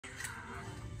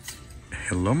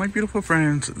Hello, my beautiful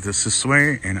friends. This is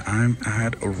Sway, and I'm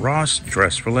at Ross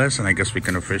Dress for Less, and I guess we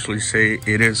can officially say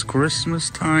it is Christmas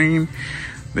time.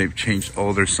 They've changed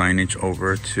all their signage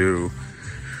over to,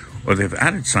 or they've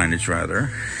added signage rather,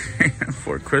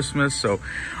 for Christmas. So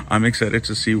I'm excited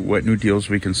to see what new deals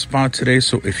we can spot today.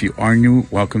 So if you are new,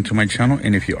 welcome to my channel,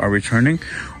 and if you are returning,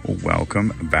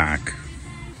 welcome back.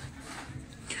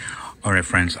 All right,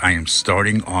 friends, I am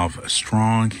starting off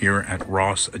strong here at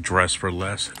Ross Dress for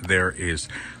Less. There is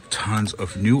tons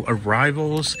of new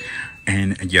arrivals.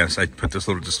 And yes, I put this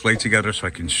little display together so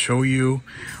I can show you.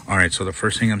 All right, so the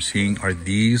first thing I'm seeing are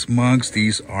these mugs.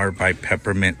 These are by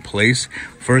Peppermint Place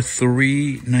for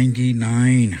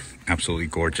 $3.99. Absolutely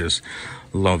gorgeous.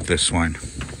 Love this one.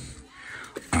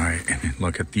 All right, and then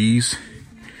look at these.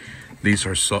 These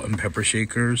are salt and pepper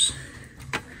shakers.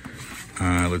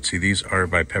 Let's see, these are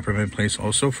by Peppermint Place,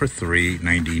 also for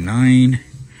 $3.99.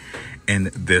 And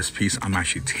this piece I'm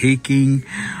actually taking.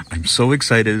 I'm so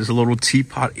excited. It's a little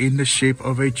teapot in the shape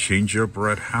of a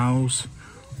gingerbread house.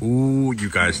 Ooh, you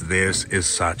guys, this is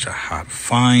such a hot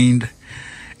find.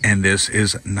 And this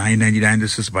is $9.99.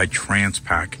 This is by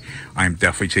Transpac. I'm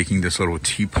definitely taking this little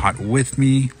teapot with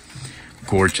me.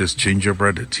 Gorgeous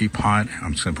gingerbread teapot.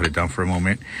 I'm just gonna put it down for a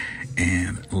moment.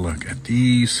 And look at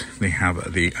these. They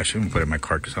have the, I shouldn't put it in my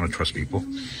cart because I don't trust people.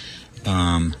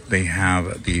 They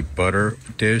have the butter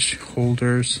dish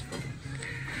holders.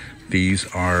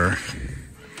 These are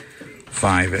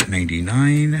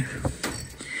 $5.99.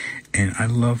 And I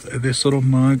love this little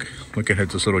mug. Look at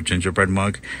this little gingerbread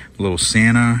mug. Little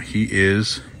Santa. He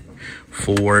is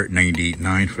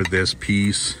 $4.99 for this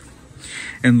piece.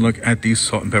 And look at these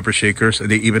salt and pepper shakers.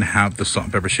 They even have the salt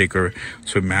and pepper shaker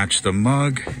to match the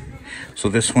mug. So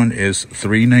this one is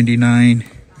 $3.99.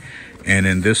 And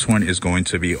then this one is going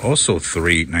to be also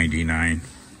 $3.99.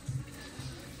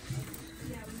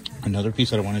 Another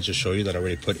piece that I wanted to show you that I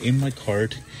already put in my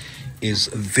cart is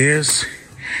this.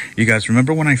 You guys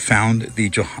remember when I found the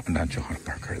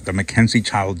the Mackenzie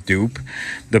Child dupe,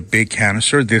 the big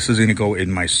canister? This is going to go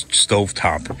in my stove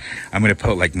top. I'm going to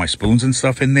put like my spoons and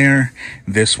stuff in there.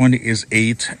 This one is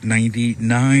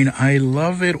 $8.99. I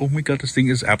love it. Oh my God, this thing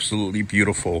is absolutely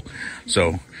beautiful.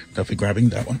 So definitely grabbing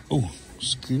that one. Oh,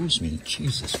 excuse me.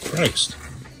 Jesus Christ.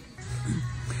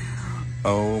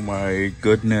 Oh my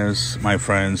goodness, my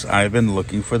friends. I've been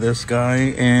looking for this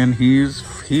guy and he's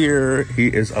here. He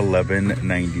is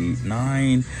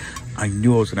 $11.99. I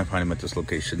knew I was going to find him at this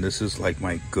location. This is like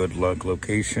my good luck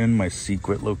location, my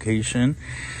secret location.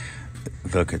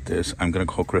 Look at this. I'm going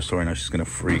to call Crystal right now. She's going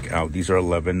to freak out. These are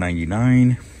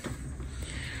 $11.99.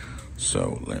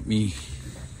 So let me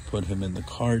put him in the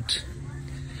cart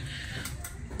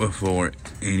before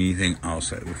anything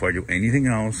else. Before I do anything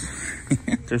else,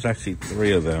 there's actually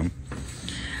 3 of them.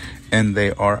 And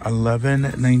they are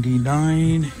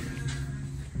 $11.99.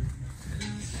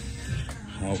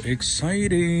 How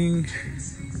exciting.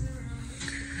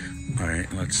 All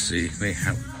right, let's see. They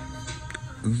have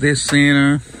this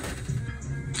Santa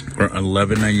for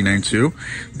 $11.99 too.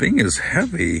 Thing is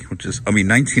heavy, which is, I mean,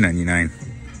 $19.99.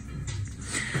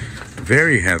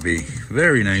 Very heavy.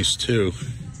 Very nice too.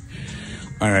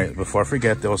 All right, before I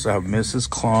forget, they also have Mrs.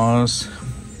 Claus.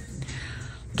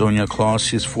 Doña Claus,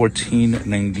 she's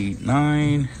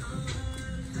 $14.99.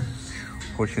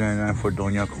 $14.99 for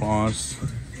Doña Claus.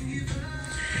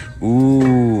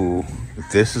 Ooh,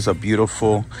 this is a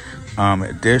beautiful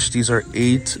dish. These are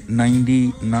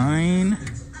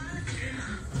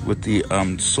 $8.99 with the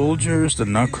soldiers, the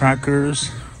nutcrackers.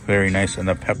 Very nice, and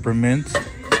the peppermint.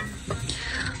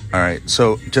 All right,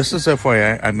 so just as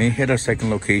FYI, I may hit a second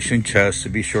location just to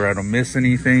be sure I don't miss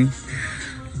anything.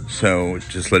 So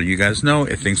just letting you guys know,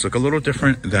 if things look a little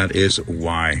different, that is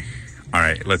why. All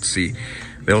right, let's see.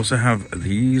 They also have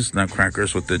these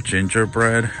nutcrackers with the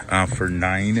gingerbread for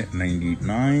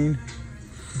 $9.99.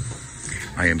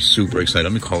 I am super excited.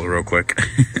 Let me call it real quick.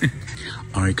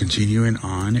 All right, continuing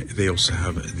on. They also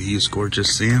have these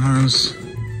gorgeous Santas.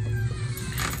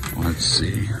 Let's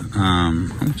see, how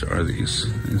much are these?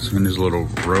 This one is a little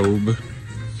robe,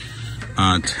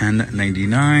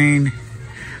 $10.99.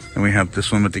 And we have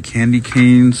this one with the candy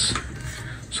canes.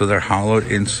 So they're hollowed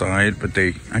inside, but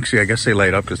they actually, I guess they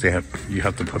light up because you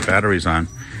have to put batteries on.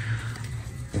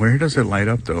 Where does it light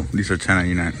up though? These are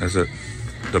 $10.99. Is it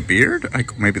the beard?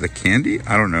 Maybe the candy?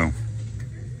 I don't know.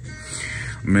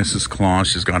 Mrs. Claus,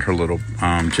 she's got her little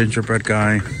gingerbread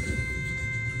guy.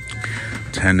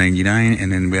 $10.99.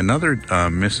 And then we have another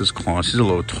Mrs. Claus. She's a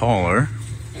little taller.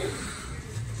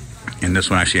 And this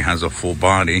one actually has a full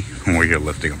body. We're here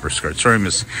lifting up her skirt. Sorry,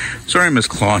 Miss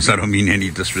Claus. I don't mean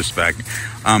any disrespect.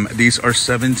 These are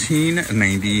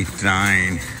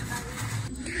 $17.99.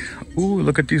 Ooh,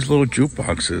 look at these little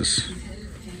jukeboxes.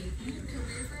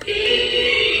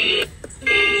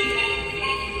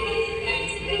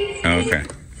 Okay.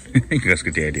 You guys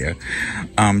get the idea.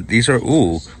 These are,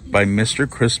 by Mr.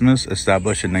 Christmas,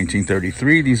 established in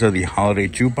 1933. These are the holiday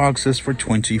jukeboxes for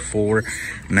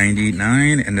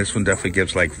 $24.99. And this one definitely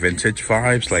gives like vintage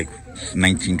vibes, like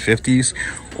 1950s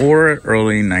or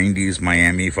early 90s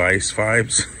Miami Vice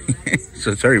vibes.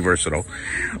 So it's very versatile.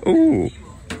 Ooh.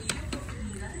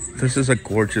 This is a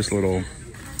gorgeous little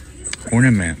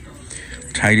ornament.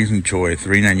 Tidings and Joy,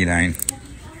 $3.99.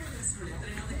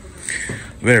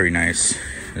 Very nice.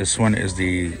 This one is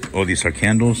the, these are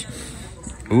candles.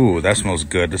 Ooh, that smells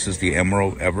good. This is the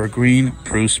Emerald Evergreen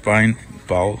Prue Spine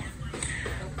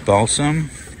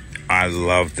Balsam. I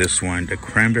love this one. The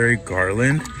Cranberry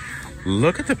Garland.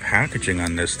 Look at the packaging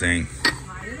on this thing.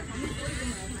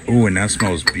 Ooh, and that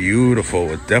smells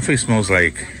beautiful. It definitely smells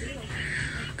like,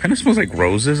 kind of smells like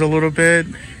roses a little bit.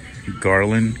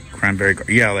 Garland, cranberry,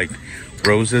 yeah, like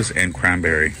roses and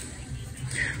cranberry.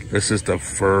 This is the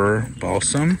Fir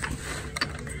Balsam.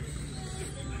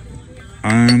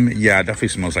 Yeah, it definitely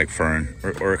smells like fern,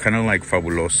 or kind of like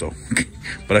Fabuloso,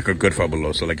 but like a good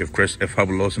Fabuloso. Like if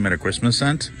Fabuloso made a Christmas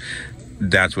scent,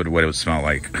 that's what it would smell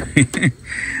like.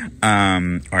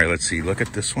 All right, let's see. Look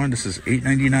at this one. This is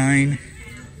 $8.99.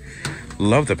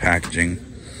 Love the packaging.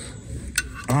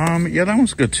 Yeah, that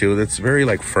one's good too. That's very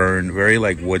like fern, very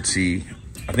like woodsy.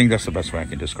 I think that's the best way I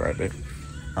can describe it.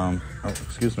 Oh,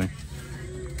 excuse me.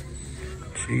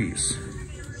 Jeez.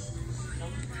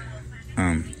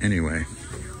 Anyway,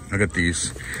 look at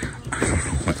these. I don't know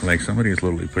what, like somebody's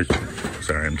literally pushing.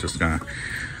 Sorry, I'm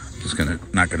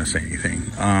not gonna say anything.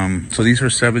 So these are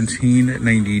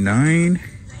 $17.99.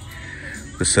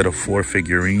 The set of 4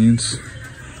 figurines.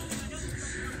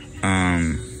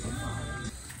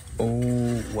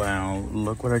 Oh wow,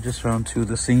 look what I just found too.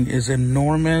 This thing is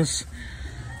enormous.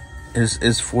 Is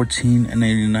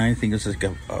 $14.99. I think it's like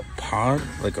a pot,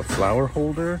 like a flower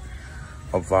holder.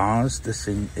 A vase. This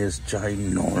thing is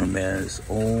ginormous.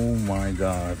 Oh my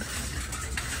god.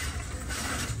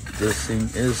 This thing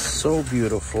is so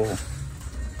beautiful.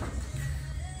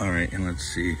 All right, and let's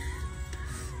see.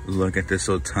 Look at this.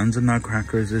 So tons of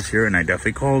nutcrackers this year, and I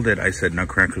definitely called it. I said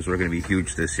nutcrackers were going to be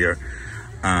huge this year.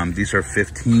 These are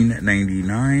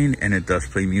 $15.99, and it does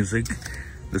play music.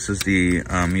 This is the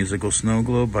musical Snow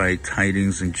Globe by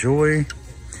Tidings and Joy.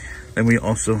 Then we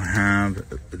also have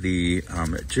the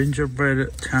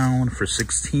Gingerbread Town for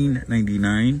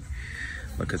 $16.99.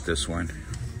 Look at this one.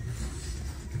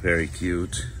 Very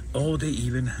cute. Oh, they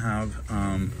even have,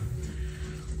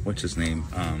 what's his name?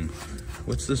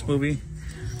 What's this movie?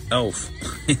 Elf.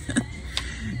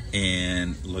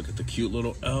 And look at the cute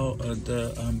little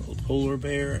polar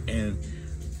bear and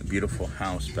the beautiful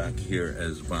house back here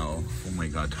as well. Oh my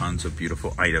god, tons of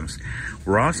beautiful items.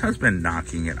 Ross has been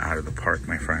knocking it out of the park,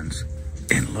 my friends.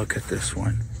 And look at this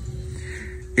one.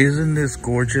 Isn't this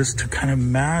gorgeous to kind of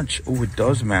match? Oh, it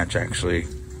does match actually.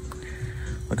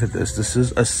 Look at this. This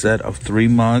is a set of 3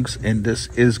 mugs, and this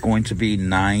is going to be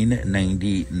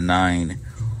 $9.99.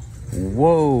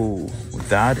 Whoa,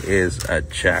 that is a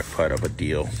jackpot of a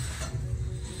deal.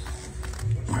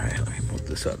 All right, let me move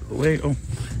this out of the way. Oh,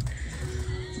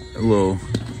 a little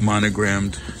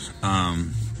monogrammed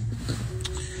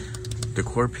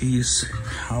decor piece.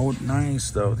 How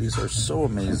nice though. These are so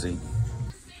amazing.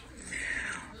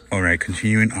 All right,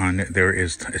 continuing on,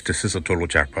 this is a total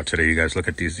jackpot today, you guys. Look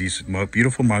at these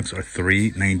beautiful mugs are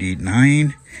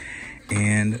 $3.99,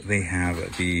 and they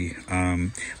have the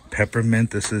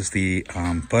peppermint. This is the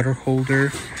butter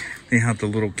holder. They have the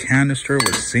little canister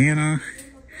with Santa.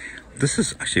 This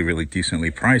is actually really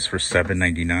decently priced for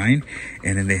 $7.99.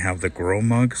 And then they have the girl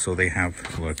mug. So they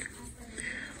have, look,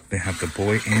 they have the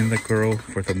boy and the girl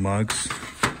for the mugs,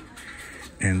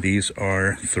 and these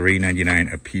are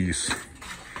 $3.99 a piece.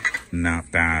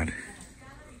 Not bad.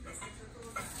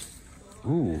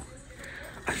 Ooh,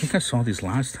 I think I saw these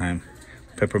last time.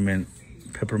 Peppermint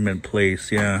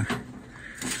Place, yeah.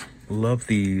 Love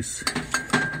these.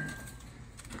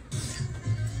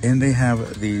 And they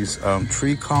have these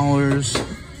tree collars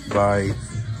by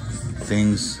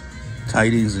Tidings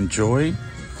and Joy.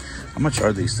 How much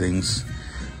are these things?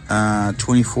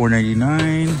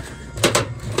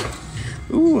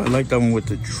 $24.99. Ooh, I like that one with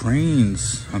the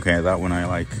trains. Okay, that one I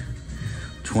like.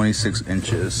 26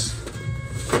 inches.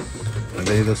 Are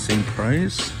they the same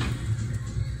price?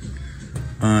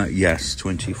 Yes,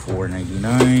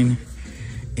 $24.99.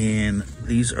 And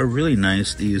these are really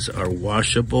nice. These are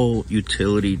washable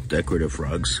utility decorative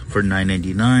rugs for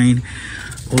 $9.99.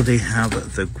 Oh, they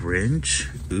have the Grinch.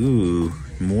 Ooh,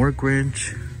 more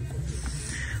Grinch.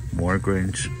 More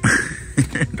Grinch.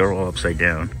 They're all upside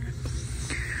down.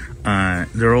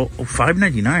 They're all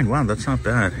 $5.99. Wow, that's not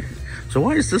bad. So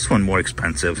why is this one more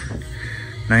expensive?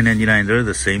 $9.99. They're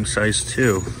the same size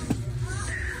too.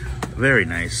 Very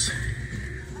nice.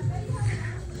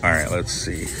 All right, let's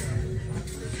see.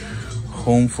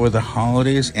 Home for the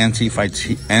holidays,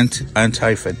 anti-fatigue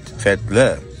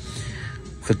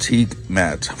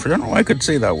mat. I don't know why I could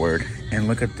say that word. And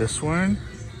look at this one.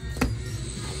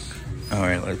 All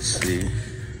right, let's see.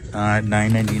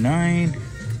 $9.99.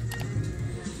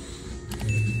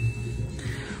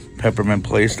 Peppermint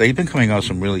Place. They've been coming out with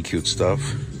some really cute stuff.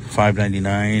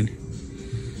 $5.99.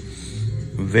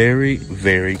 Very,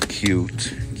 very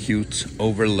cute. Cute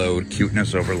overload.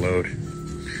 Cuteness overload.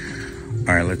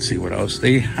 All right, let's see what else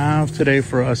they have today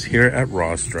for us here at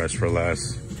Ross Dress for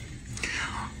Less.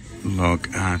 Look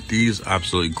at these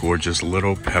absolutely gorgeous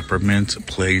little Peppermint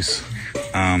Place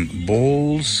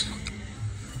bowls.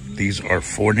 These are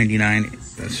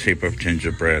 $4.99. The shape of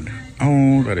gingerbread.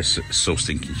 Oh, that is so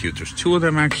stinking cute. There's two of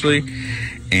them actually.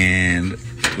 And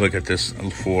look at this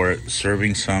for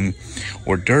serving some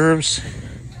hors d'oeuvres.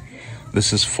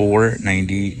 This is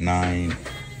 $4.99.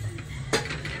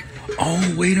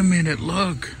 Oh, wait a minute,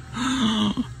 look.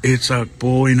 It's a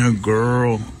boy and a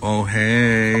girl. Oh,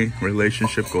 hey,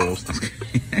 relationship goals.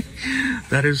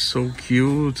 That is so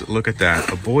cute. Look at that,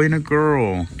 a boy and a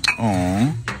girl.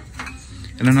 Oh,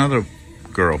 and another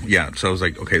girl. Yeah, so I was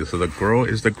like, okay, so the girl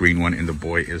is the green one and the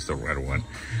boy is the red one.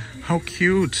 How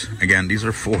cute. Again, these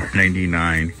are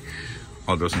 $4.99.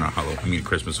 Oh, those are not Halloween. I mean,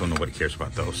 Christmas, so nobody cares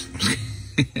about those.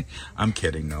 I'm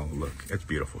kidding. No, look, it's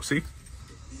beautiful. See?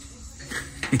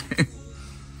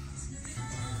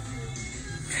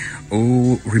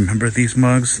 Oh, remember these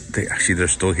mugs? They're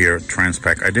still here.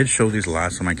 Transpac. I did show these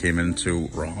last time I came into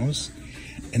Ross,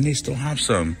 and they still have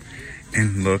some.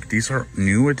 And look, these are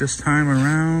new at this time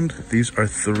around. These are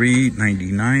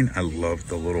 $3.99. I love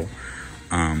the little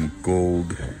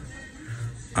gold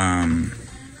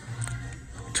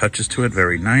touches to it.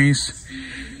 Very nice.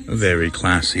 Very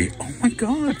classy. Oh my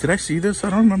God, did I see this? I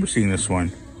don't remember seeing this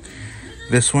one.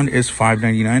 This one is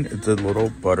 $5.99. It's a little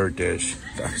butter dish.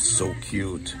 That is so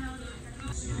cute.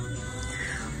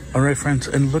 All right, friends,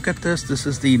 and look at this. This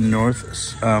is the North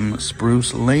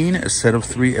Spruce Lane, a set of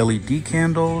 3 LED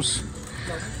candles.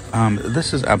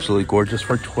 This is absolutely gorgeous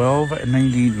for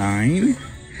 $12.99.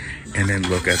 And then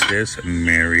look at this.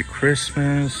 Merry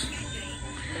Christmas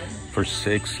for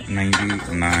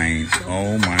 $6.99.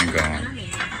 Oh my God.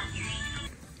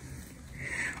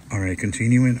 All right,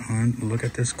 continuing on, look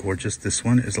at this gorgeous. This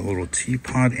one is a little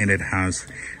teapot and it has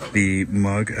the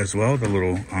mug as well, the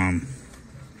little and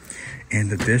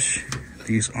the dish.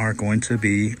 These are going to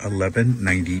be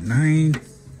 $11.99.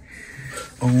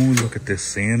 Oh, look at this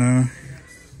Santa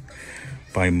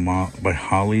by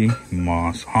Holly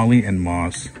and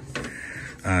Moss.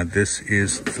 This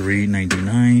is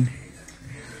 $3.99.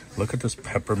 Look at this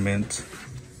peppermint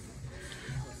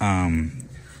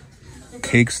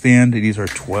cake stand. These are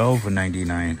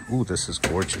 $12.99. Ooh, this is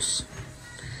gorgeous.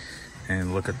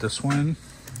 And look at this one.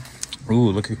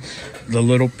 Ooh, look at the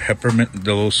little peppermint,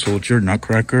 the little soldier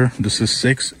nutcracker. This is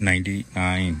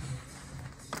 $6.99.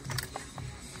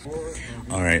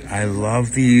 All right, I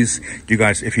love these. You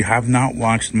guys, if you have not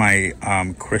watched my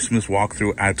Christmas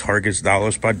walkthrough at Target's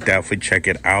Dollar Spot, definitely check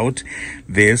it out.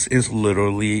 This is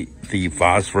literally the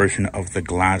vase version of the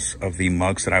glass of the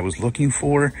mugs that I was looking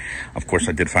for. Of course,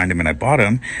 I did find them and I bought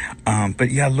them.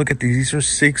 But yeah, look at these. These are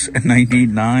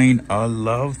 $6.99. I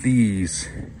love these.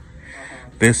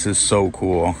 This is so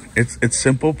cool. It's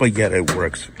simple, but yet it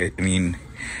works. I mean,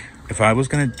 if I was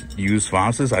gonna use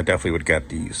vases, I definitely would get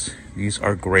these. These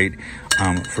are great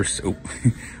for soup.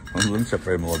 Let me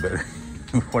separate them a little bit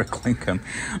before I clink them.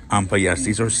 But yes,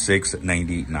 these are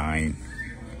 $6.99.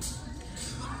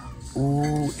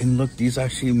 Ooh, and look, these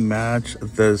actually match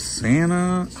the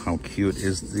Santa. How cute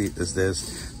is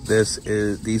this?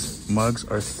 These mugs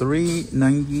are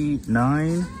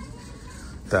 $3.99.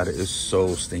 That is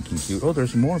so stinking cute. Oh,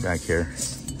 there's more back here.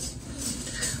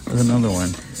 There's another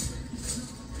one.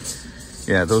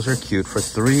 Yeah, those are cute for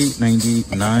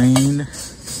 $3.99.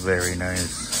 Very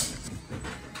nice.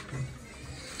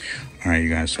 All right, you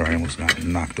guys, sorry, I almost got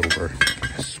knocked over.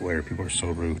 I swear, people are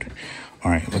so rude.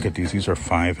 All right, look at these. These are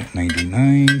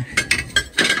 $5.99.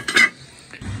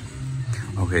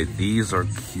 Okay, these are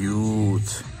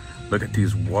cute. Look at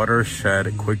these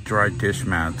watershed quick dry dish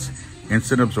mats.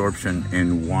 Instant absorption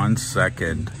in 1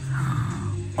 second.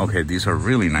 Okay, these are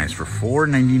really nice for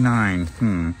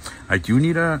 $4.99. I do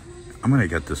need I'm gonna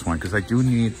get this one because I do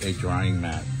need a drying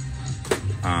mat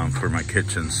for my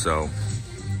kitchen. So,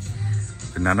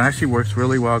 and that actually works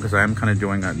really well because I am kind of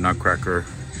doing a nutcracker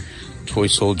toy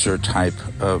soldier type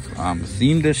of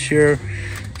theme this year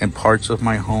in parts of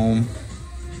my home.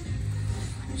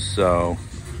 So,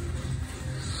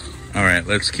 all right,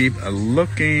 let's keep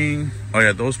looking. Oh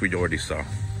yeah, those we already saw.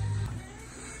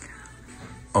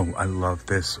 Oh, I love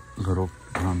this little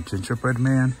gingerbread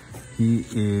man. He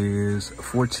is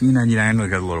 $14.99. They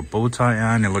got a little bow tie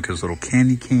on, and look at his little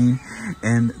candy cane.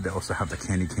 And they also have the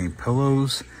candy cane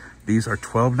pillows. These are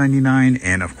 $12.99,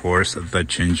 and of course the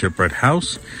gingerbread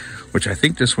house, which I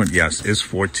think this one, yes, is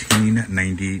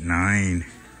 $14.99.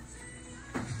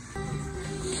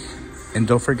 And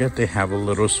don't forget they have a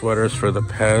little sweaters for the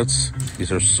pets.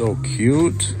 These are so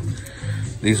cute.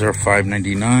 These are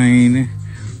 $5.99.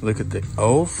 Look at the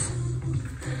elf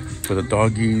for the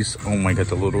doggies. Oh my god,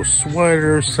 the little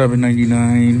sweater,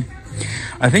 $7.99.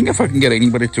 I think if I can get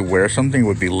anybody to wear something, it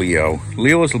would be Leo.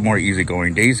 Leo is more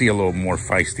easygoing. Daisy a little more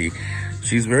feisty.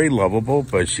 She's very lovable,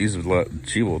 but she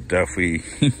will definitely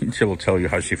she will tell you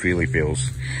how she really feels.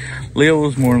 Leo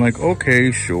is more like,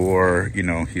 okay, sure, you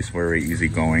know, he's very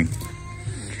easygoing.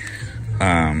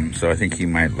 So I think he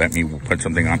might let me put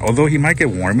something on. Although he might get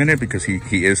warm in it because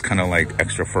he is kind of like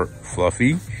extra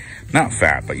fluffy. Not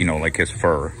fat, but you know, like his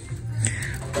fur.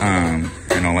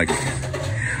 You know, like,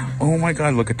 oh my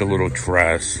god, look at the little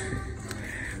dress.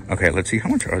 Okay, let's see, how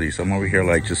much are these? I'm over here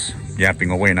like just yapping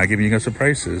away, not giving you guys the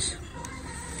prices.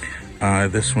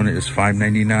 This one is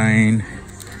 $5.99.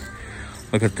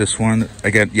 Look at this one.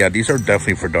 Again, yeah, these are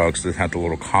definitely for dogs. They have the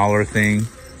little collar thing.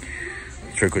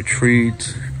 Trick or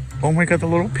treat. Oh my god, the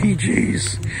little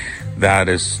PJs. That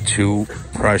is too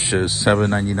precious.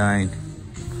 $7.99.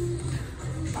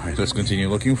 All right, let's continue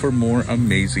looking for more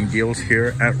amazing deals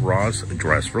here at Ross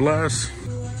Dress for Less.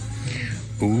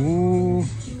 Ooh,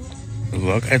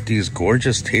 look at these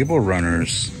gorgeous table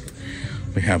runners.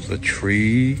 We have the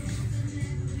tree.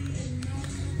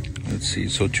 Let's see,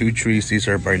 so 2 trees. These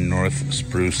are by North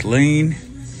Spruce Lane.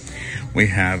 We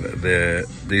have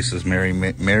this is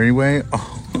Merry Way.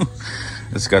 Oh,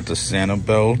 it's got the Santa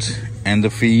belt and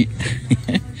the feet.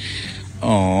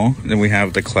 Oh, then we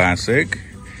have the classic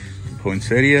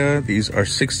poinsettia. These are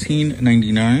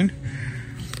 $16.99.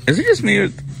 Is it just me or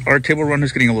our table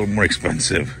runner's getting a little more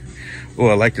expensive? Oh,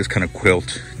 I like this kind of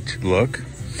quilt look.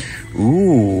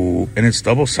 Ooh, and it's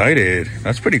double-sided.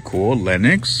 That's pretty cool.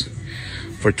 Lennox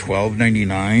for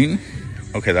 $12.99.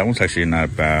 Okay, that one's actually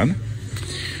not bad.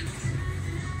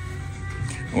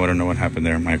 Oh, I don't know what happened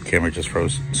there. My camera just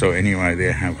froze. So anyway,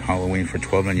 they have Halloween for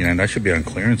 $12.99. That should be on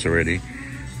clearance already.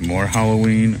 More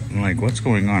Halloween. I'm like, what's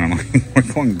going on? I'm like,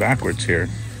 we're going backwards here.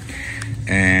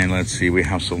 And let's see, we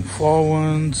have some fall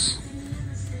ones.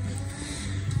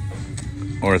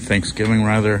 Or Thanksgiving,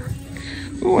 rather.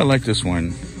 Ooh, I like this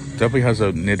one. Definitely has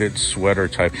a knitted sweater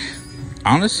type.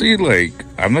 Honestly, like,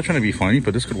 I'm not trying to be funny,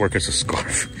 but this could work as a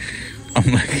scarf.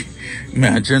 I'm like,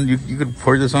 imagine you could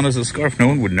pour this on as a scarf. No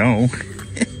one would know.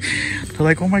 They're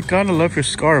like, oh my god, I love your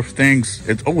scarf. Thanks.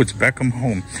 It's Beckham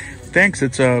home. Thanks,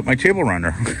 it's my table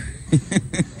runner.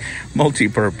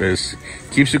 Multi-purpose.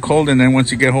 Keeps you cold, and then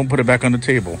once you get home, put it back on the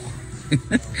table.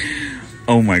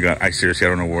 Oh my god, I seriously, I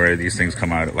don't know where these things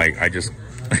come out. Like, I just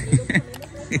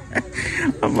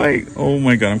I'm like, oh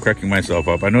my god, I'm cracking myself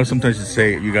up. I know sometimes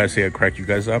you guys say I crack you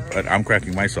guys up, but I'm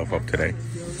cracking myself up today.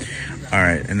 All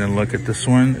right, and then look at this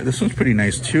one. This one's pretty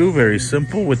nice too. Very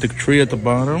simple with the tree at the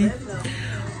bottom.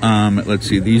 Let's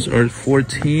see, these are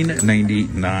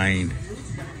 $14.99.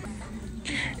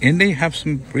 And they have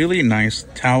some really nice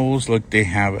towels. Look, they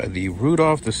have the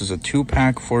Rudolph. This is a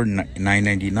 2-pack for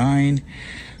 $9.99.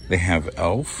 They have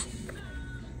Elf.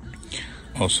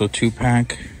 Also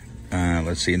 2-pack.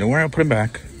 Let's see. No, where I'll put them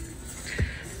back.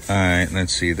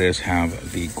 Let's see. This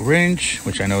have the Grinch,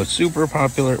 which I know is super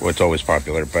popular. Well, it's always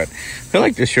popular, but I feel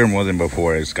like this year more than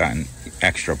before it's gotten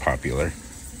extra popular.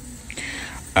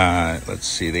 Let's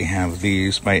see. They have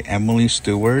these by Emily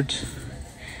Stewart.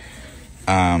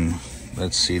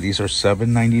 Let's see. These are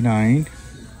 $7.99.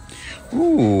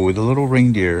 Ooh, the little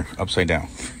reindeer upside down.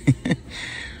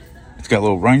 It's got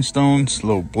little rhinestones,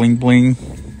 little bling bling.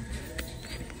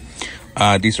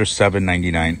 These are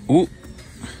 $7.99. Ooh.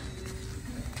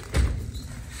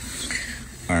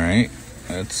 All right.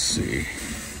 Let's see.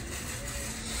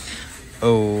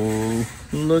 Oh,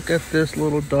 look at this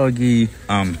little doggy.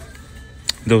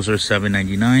 Those are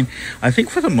 $7.99. I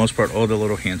think for the most part, all the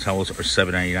little hand towels are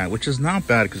 $7.99, which is not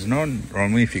bad because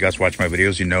normally, if you guys watch my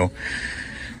videos, you know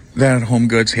that Home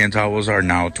Goods hand towels are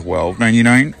now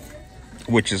 $12.99,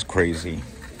 which is crazy.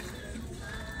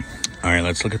 All right,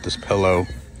 let's look at this pillow.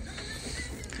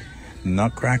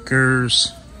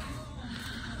 Nutcrackers.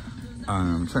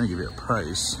 I'm trying to give you a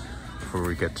price before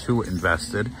we get too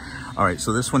invested. All right,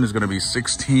 so this one is going to be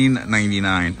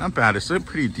 $16.99. Not bad. It's a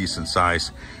pretty decent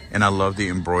size. And I love the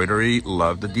embroidery,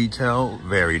 love the detail.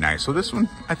 Very nice. So this one,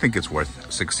 I think it's worth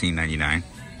 $16.99.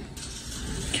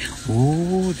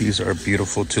 Ooh, these are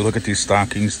beautiful too. Look at these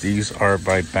stockings. These are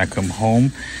by Beckham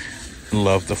Home.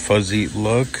 Love the fuzzy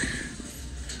look.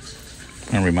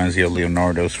 It reminds me of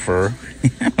Leonardo's fur.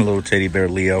 A little teddy bear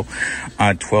Leo.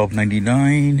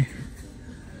 $12.99.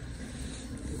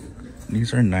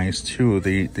 These are nice too.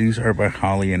 These are by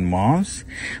Holly and Moss.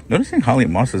 Noticing Holly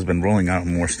and Moss has been rolling out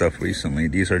more stuff recently.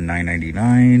 These are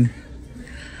 $9.99.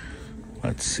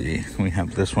 Let's see. We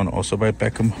have this one also by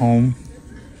Beckham Home.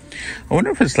 I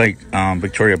wonder if it's like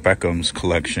Victoria Beckham's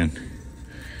collection.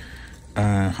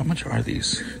 How much are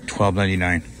these?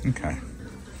 $12.99. Okay.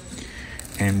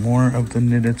 And more of the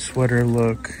knitted sweater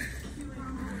look.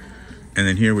 And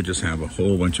then here we just have a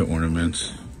whole bunch of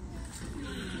ornaments.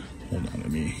 Hold on,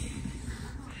 let me...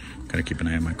 Gotta keep an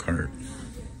eye on my cart.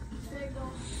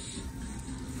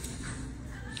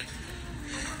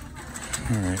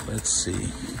 All right, let's see.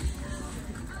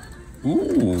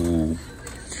 Ooh,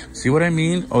 see what I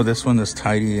mean? Oh, this one is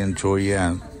tidy and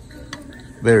Joyanne.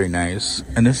 Very nice.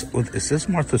 And this, is this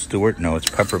Martha Stewart? No, it's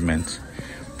Peppermint.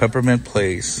 Peppermint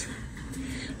Place,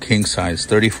 king size,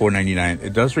 $34.99.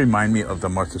 It does remind me of the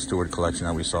Martha Stewart collection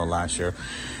that we saw last year.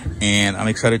 And I'm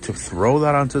excited to throw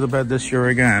that onto the bed this year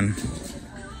again.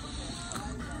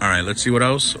 All right, let's see what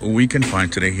else we can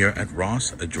find today here at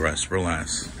Ross Dress for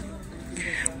Less.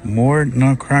 More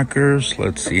nutcrackers.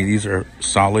 Let's see, these are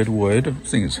solid wood.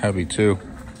 This thing is heavy too.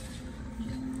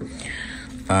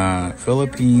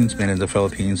 Philippines, made in the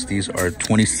Philippines. These are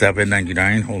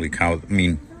 $27.99. Holy cow. I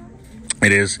mean,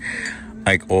 it is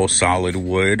like all solid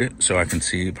wood, so I can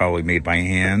see probably made by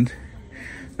hand.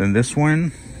 Then this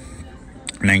one,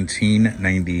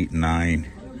 $19.99.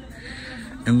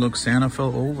 And look, Santa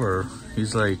fell over.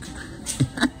 He's like,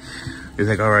 he's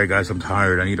like, all right, guys, I'm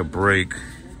tired. I need a break.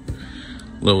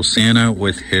 Little Santa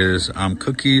with his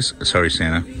cookies. Sorry,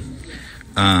 Santa.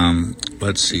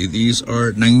 Let's see. These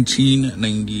are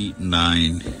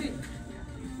 $19.99.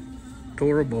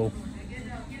 Adorable.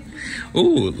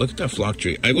 Ooh, look at that flock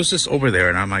tree. I was just over there,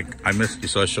 and I'm like, I missed you,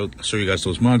 so I show you guys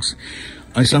those mugs.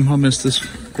 I somehow missed this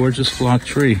gorgeous flock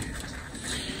tree.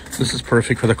 This is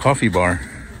perfect for the coffee bar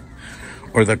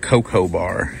or the cocoa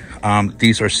bar.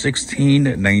 These are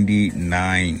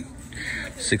 $16.99.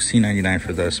 $16.99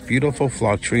 for this beautiful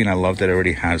flock tree, and I love that it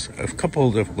already has a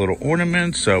couple of little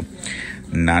ornaments, so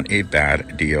not a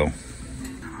bad deal.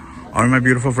 All right, my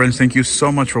beautiful friends, thank you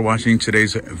so much for watching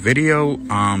today's video.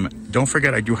 Don't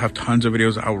forget, I do have tons of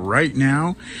videos out right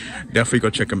now. Definitely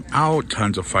go check them out.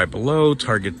 Tons of Five Below,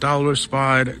 Target Dollar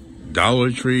Spot,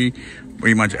 Dollar Tree,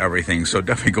 pretty much everything. So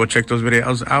definitely go check those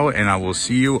videos out, and I will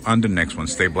see you on the next one.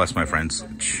 Stay blessed, my friends.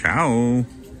 Ciao.